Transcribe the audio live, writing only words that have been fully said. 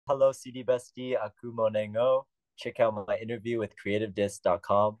Hello CD Bestie, aku Monét Ngo. Check out my interview with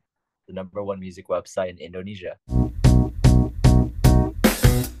CreativeDisc.com, the #1 music website in Indonesia.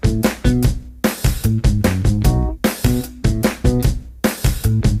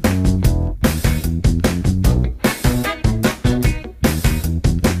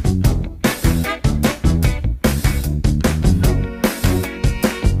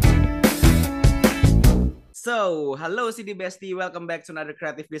 So, hello CD Bestie, welcome back to another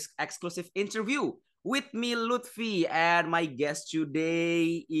Creative Disc exclusive interview with me, Lutfi, and my guest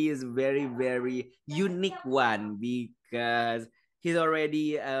today is very unique one because he's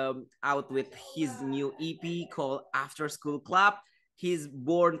already out with his new EP called After School Club. He's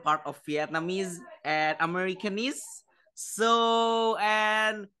born part of Vietnamese and Americanese,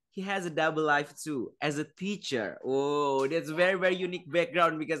 and he has a double life too as a teacher. Oh, that's very unique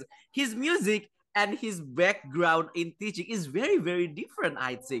background because his music and his background in teaching is very different,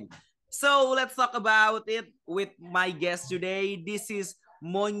 I think. So let's talk about it with my guest today. This is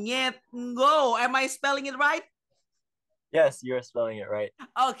Monét Ngo. Am I spelling it right? Yes, you're spelling it right.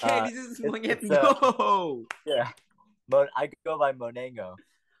 Okay, this is Monét it's Ngo. yeah, I go by Monét Ngo.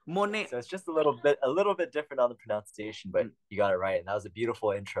 Monet. So it's just a little bit different on the pronunciation, but you got it right. And that was a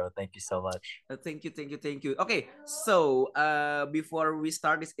beautiful intro. Thank you so much. Thank you. Okay, so before we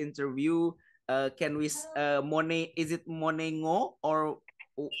start this interview, can we Monet? Is it Monét Ngo or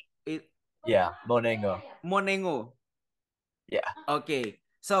it? Yeah, Monét Ngo. Monét Ngo. Yeah. Okay.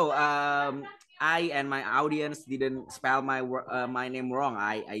 So I and my audience didn't spell my name wrong.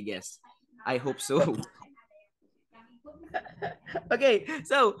 I guess. I hope so. Okay.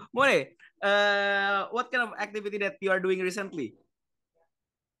 So Mone, what kind of activity that you are doing recently?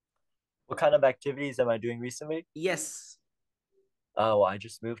 What kind of activities am I doing recently? Yes. Well, I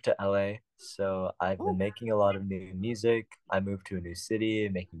just moved to LA, so I've been making a lot of new music. I moved to a new city,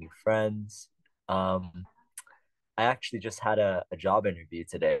 making new friends. I actually just had a job interview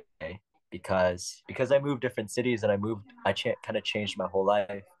today because I moved different cities and kind of changed my whole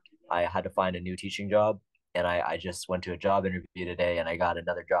life. I had to find a new teaching job, and I just went to a job interview today and I got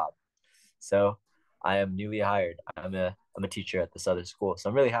another job. So I am newly hired. I'm a teacher at this other school, so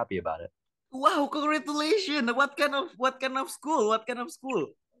I'm really happy about it. Wow, congratulations. What kind of school? What kind of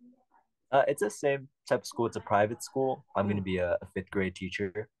school? It's the same type of school. It's a private school. I'm going to be a fifth grade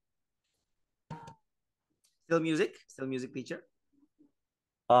teacher. Still music teacher.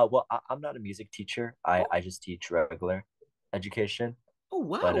 Well, I'm not a music teacher. I just teach regular education. Oh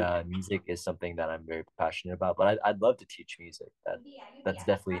wow! But music is something that I'm very passionate about. But I'd love to teach music. That's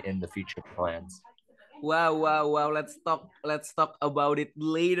definitely in the future plans. Wow. Let's talk about it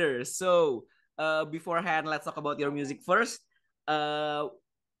later. So beforehand, let's talk about your music first. I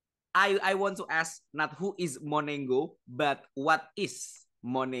want to ask not who is Monét Ngo, but what is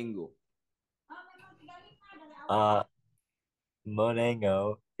Monét Ngo? Monét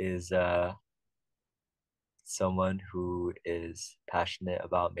Ngo is someone who is passionate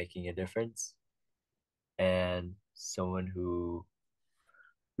about making a difference, and someone who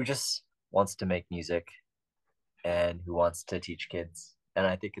just wants to make music and who wants to teach kids. And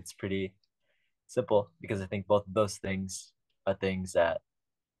I think it's pretty simple because I think both of those things are things that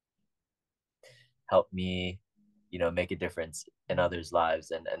help me, make a difference in others'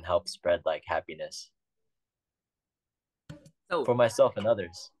 lives and help spread like happiness. So for myself and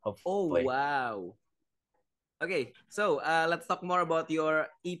others, hopefully. Oh wow. Okay, so let's talk more about your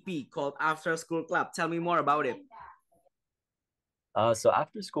EP called After School Club. Tell me more about it. So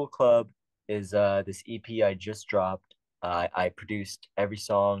After School Club is this EP I just dropped. I produced every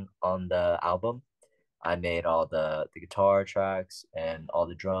song on the album. I made all the guitar tracks and all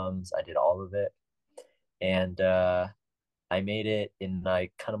the drums. I did all of it. And I made it in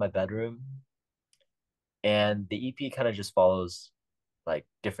like kind of my bedroom. And the EP kind of just follows like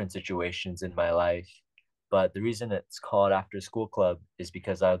different situations in my life. But the reason it's called After School Club is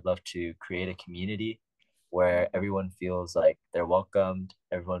because I would love to create a community where everyone feels like they're welcomed,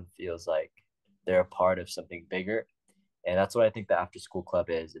 everyone feels like they're a part of something bigger. And that's what I think the After School Club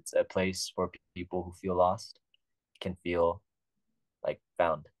is. It's a place where people who feel lost can feel like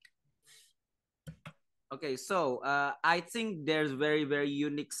found. Okay, so I think there's very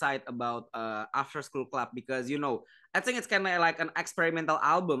unique side about After School Club because I think it's kind of like an experimental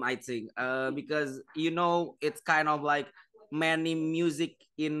album. I think because it's kind of like many music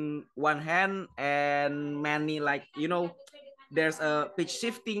in one hand and many like there's a pitch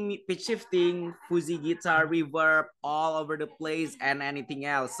shifting, fuzzy guitar, reverb all over the place, and anything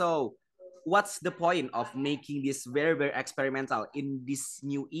else. So, what's the point of making this very experimental in this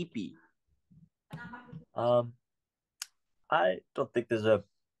new EP? I don't think there's a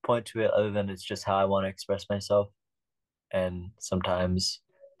point to it other than it's just how I want to express myself. And sometimes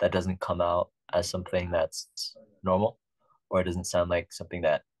that doesn't come out as something that's normal, or it doesn't sound like something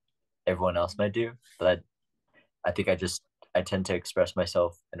that everyone else might do. But I think I tend to express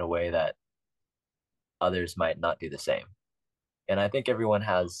myself in a way that others might not do the same. And I think everyone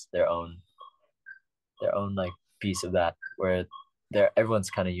has their own like piece of that where everyone's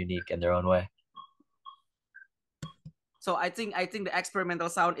kind of unique in their own way. So I think the experimental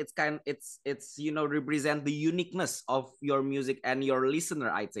sound it's represent the uniqueness of your music and your listener,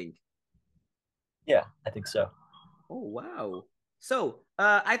 I think. Yeah, I think so. Oh wow. So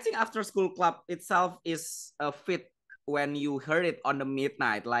I think after school club itself is a fit when you heard it on the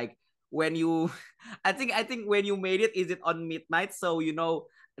midnight. Like when you I think when you made it, is it on midnight? So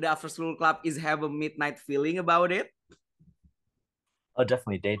the after school club is have a midnight feeling about it. Oh,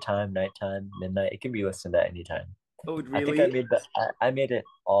 definitely daytime, nighttime, midnight. It can be listened at any time. Oh I think I really? made that. I made it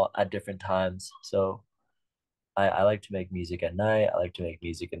all at different times. So I like to make music at night. I like to make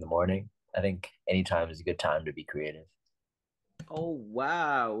music in the morning. I think any time is a good time to be creative. Oh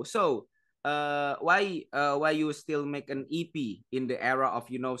wow. So why you still make an EP in the era of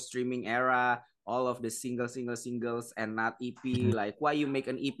streaming era, all of the singles and not EP? Mhm. Like why you make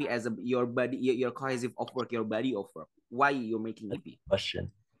an EP as your body, your cohesive of work, your body of work? Why you're making EP?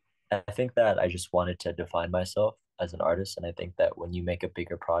 Question. I think that I just wanted to define myself as an artist, and I think that when you make a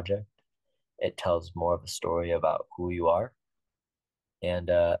bigger project, it tells more of a story about who you are. And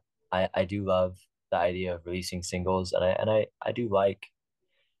I do love the idea of releasing singles, and I do like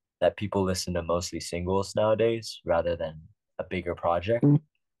that people listen to mostly singles nowadays rather than a bigger project.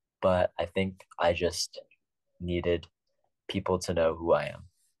 But I think I just needed people to know who I am,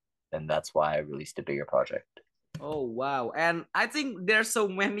 and that's why I released a bigger project. Oh wow. And I think there's so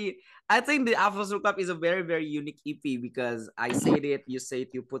many. I think the Afro Soul Club is a very, very unique EP because I said it, you said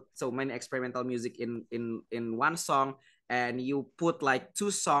you put so many experimental music in one song, and you put like two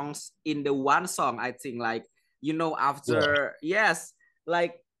songs in the one song. I think like Yeah, after yes,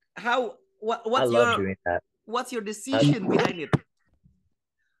 like how I love doing that. what's your I, decision behind it?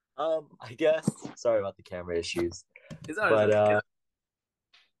 I guess. Sorry about the camera issues, It's always but okay.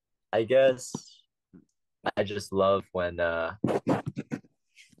 I guess I just love when it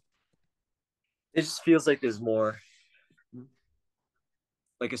just feels like there's more.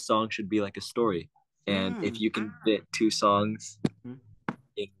 Like a song should be like a story, and if Mm. you can fit two songs Mm.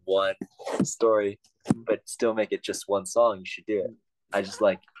 in one story, but still make it just one song, you should do it. I just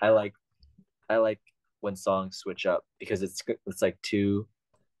like I like when songs switch up because it's like two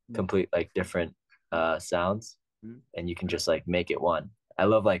Mm. complete like different sounds, Mm. and you can just like make it one. I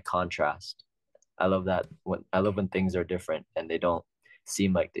love like contrast. I love when things are different and they don't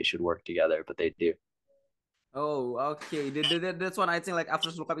seem like they should work together, but they do. Oh, okay. That's one I think like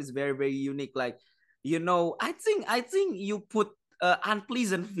after School Cup is very very unique. Like, I think you put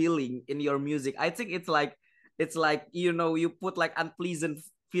unpleasant feeling in your music. I think it's like you put like unpleasant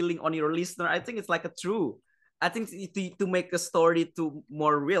feeling on your listener. I think it's like a true. I think to make a story to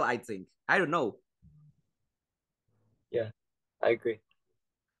more real. I think I don't know. Yeah, I agree.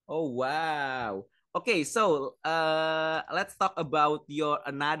 Oh wow. Okay, so let's talk about your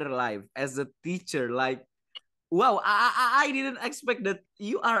another life as a teacher. Like wow, I didn't expect that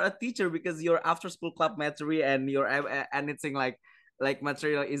you are a teacher because your after school club material and your anything like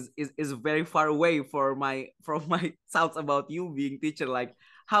material is very far away for my from my thoughts about you being teacher. Like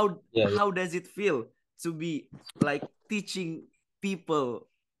Yeah, yeah. how does it feel to be like teaching people?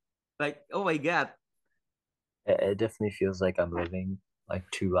 Like oh my god. It definitely feels like I'm living like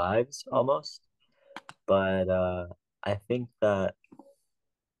two lives Mm, almost. But I think that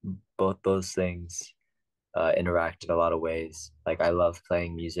both those things interact in a lot of ways. Like I love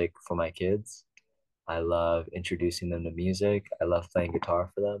playing music for my kids. I love introducing them to music. I love playing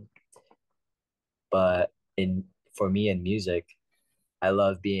guitar for them. But in for me in music, I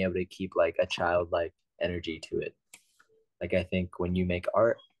love being able to keep like a childlike energy to it. Like I think when you make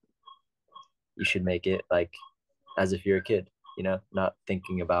art, you should make it like as if you're a kid, not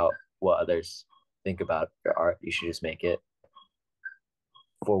thinking about what others think about your art. You should just make it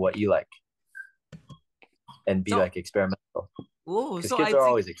for what you like and be so like experimental oh because so kids I are think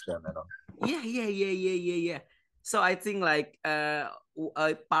always experimental. yeah. So I think like a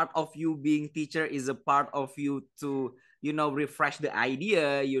part of you being teacher is a part of you to refresh the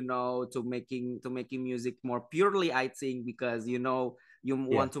idea, to making music more purely. I think because you Yeah.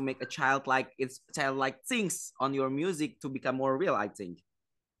 want to make a childlike it's childlike things on your music to become more real. I think.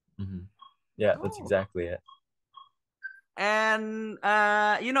 Hmm. Yeah, that's Oh, exactly it. and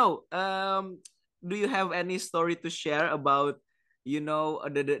do you have any story to share about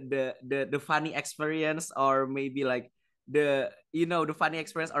the funny experience, or maybe like the funny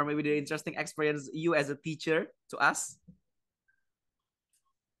experience, or maybe the interesting experience you as a teacher to us?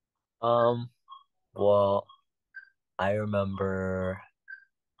 Well, I remember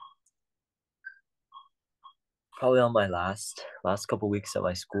probably on my last couple weeks at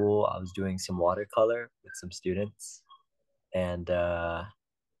my school, I was doing some watercolor with some students, and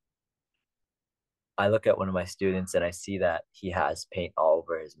I look at one of my students and I see that he has paint all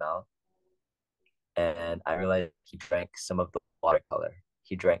over his mouth, and I realized he drank some of the watercolor.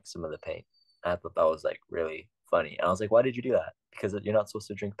 He drank some of the paint. And I thought that was like really funny. And I was like, "Why did you do that? Because you're not supposed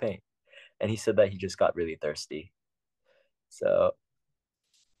to drink paint." And he said that he just got really thirsty. So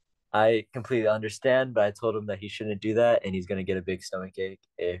I completely understand, but I told him that he shouldn't do that, and he's gonna get a big stomach ache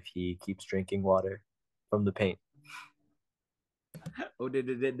if he keeps drinking water from the paint. Oh,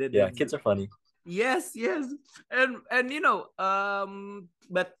 Yeah, kids are funny. yes, yes. And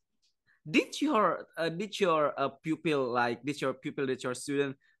but did your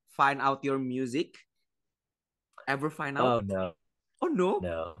student find out your music? Ever find out? Oh no, Oh no.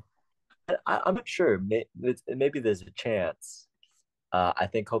 no. I'm not sure. Maybe there's a chance. I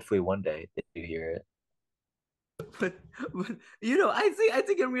think hopefully one day they do hear it. but I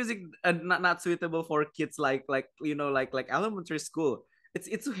think your music not suitable for kids like elementary school. It's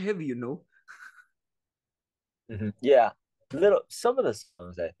too heavy. Yeah, little some of the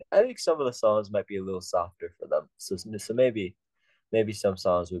songs. I think some of the songs might be a little softer for them. So maybe some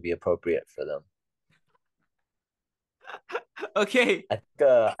songs would be appropriate for them. Okay. I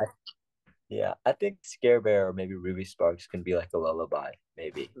think yeah, I think Scare Bear or maybe Ruby Sparks can be like a lullaby,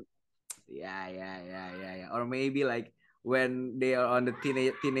 maybe. Yeah. Or maybe like when they are on the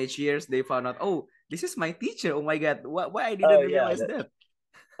teenage years, they found out, oh, this is my teacher. Oh my god, why I Oh didn't yeah, realize that?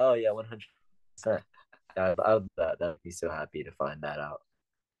 oh yeah, 100%. I'd be so happy to find that out.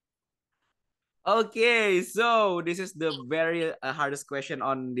 Okay, so this is the very hardest question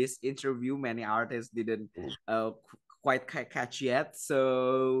on this interview. Many artists didn't quite catch yet.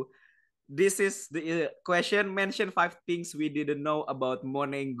 So this is the question. Mention 5 things we didn't know about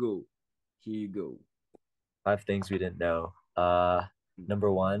Monengo. Here you go. 5 things we didn't know.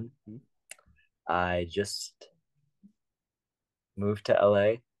 Number one, I just moved to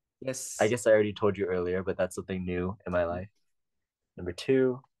LA. I Yes. guess I already told you earlier, but that's something new in my life. Number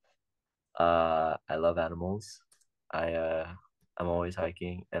two, I love animals. I I'm always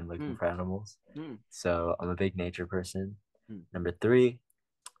hiking and looking Hmm. for animals. Hmm. So I'm a big nature person. Hmm. Number three,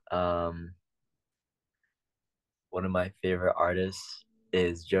 um, one of my favorite artists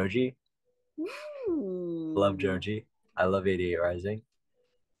is Joji. Love Ooh. Joji. I love 88 Rising.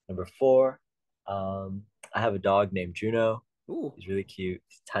 Number four, I have a dog named Juno. Ooh. He's really cute.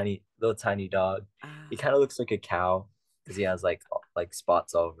 He's tiny, little tiny dog. He Ah. kind of looks like a cow because he has like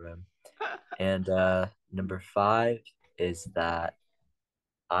spots all over him. And number five is that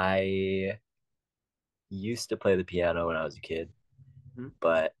I used to play the piano when I was a kid, Hmm.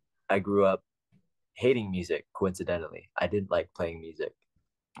 but I grew up hating music coincidentally. I didn't like playing music,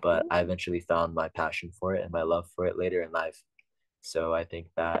 but I Ooh. eventually found my passion for it and my love for it later in life. So I think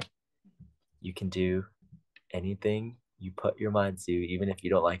that you can do anything you put your mind to, even if you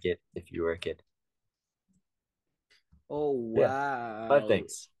don't like it, if you were a kid. Oh Yeah, five wow.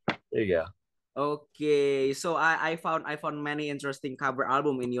 things. There you go. Okay, so I found many interesting cover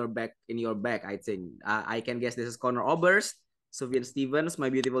album in your back. I think I can guess this is Conor Oberst, Sufjan Stevens, My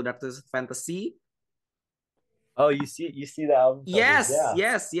Beautiful Dark Twisted Fantasy. Oh, you see the album covers, Yes, yeah.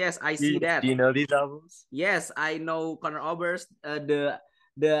 yes, yes. I Do see do that. you know these albums? Yes, I know Conor Oberst. The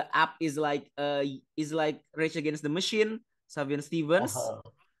app is like Rage Against the Machine, Sufjan Stevens. Uh-huh.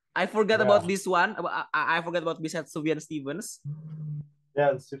 I forgot Yeah. about this one. I forgot about besides Sufjan Stevens.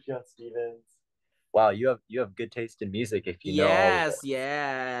 Yeah, the Sufjan Stevens. Wow, you have good taste in music if you know all of Yes,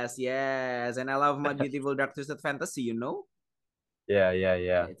 yes, yes. And I love My it. Beautiful Dark Twisted Fantasy. Yeah.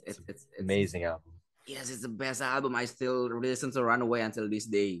 It's It's it's an it's it's amazing album. yes, it's the best album. I still listen to Runaway until this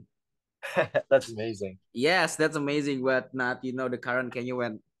day. That's amazing. Yes, that's amazing, but not the current Kanye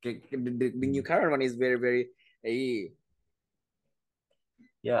one. The new Mm. current one is very very. eh.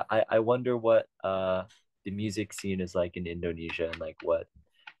 Yeah, I wonder what the music scene is like in Indonesia and like what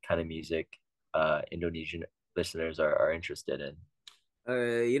kind of music Indonesian listeners are interested in.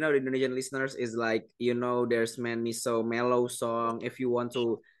 The Indonesian listeners is like there's many so mellow song. If you want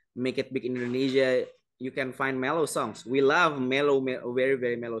to make it big in Indonesia, you can find mellow songs. We love mellow, very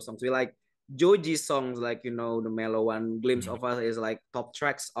very mellow songs. We like Joji songs, like the mellow one. Glimpse Mm. of Us is like top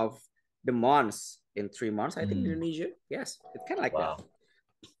tracks of the months in 3 months. I think in Mm. Indonesia. Yes, it's kind of like that. Wow,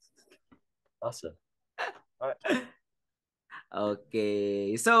 awesome. All right.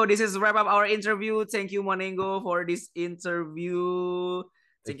 Okay, so this is wrap up our interview. Thank you, Monét Ngo, for this interview.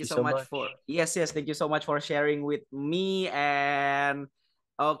 Thank Thank you you so so much much. for yes. Thank you so much for sharing with me, and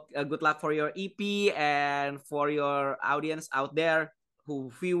good luck for your EP and for your audience out there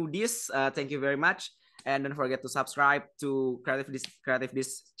who view this. Thank you very much, and don't forget to subscribe to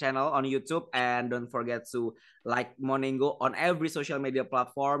CreativeDisc channel on YouTube, and don't forget to like Monét Ngo on every social media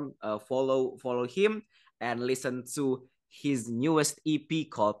platform. Follow him and listen to his newest EP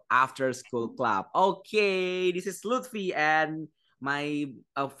called After School Club. Okay, this is Lutfi and my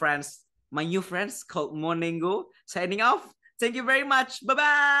my new friends called Monét Ngo signing off. Thank you very much. Bye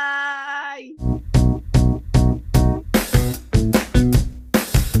bye.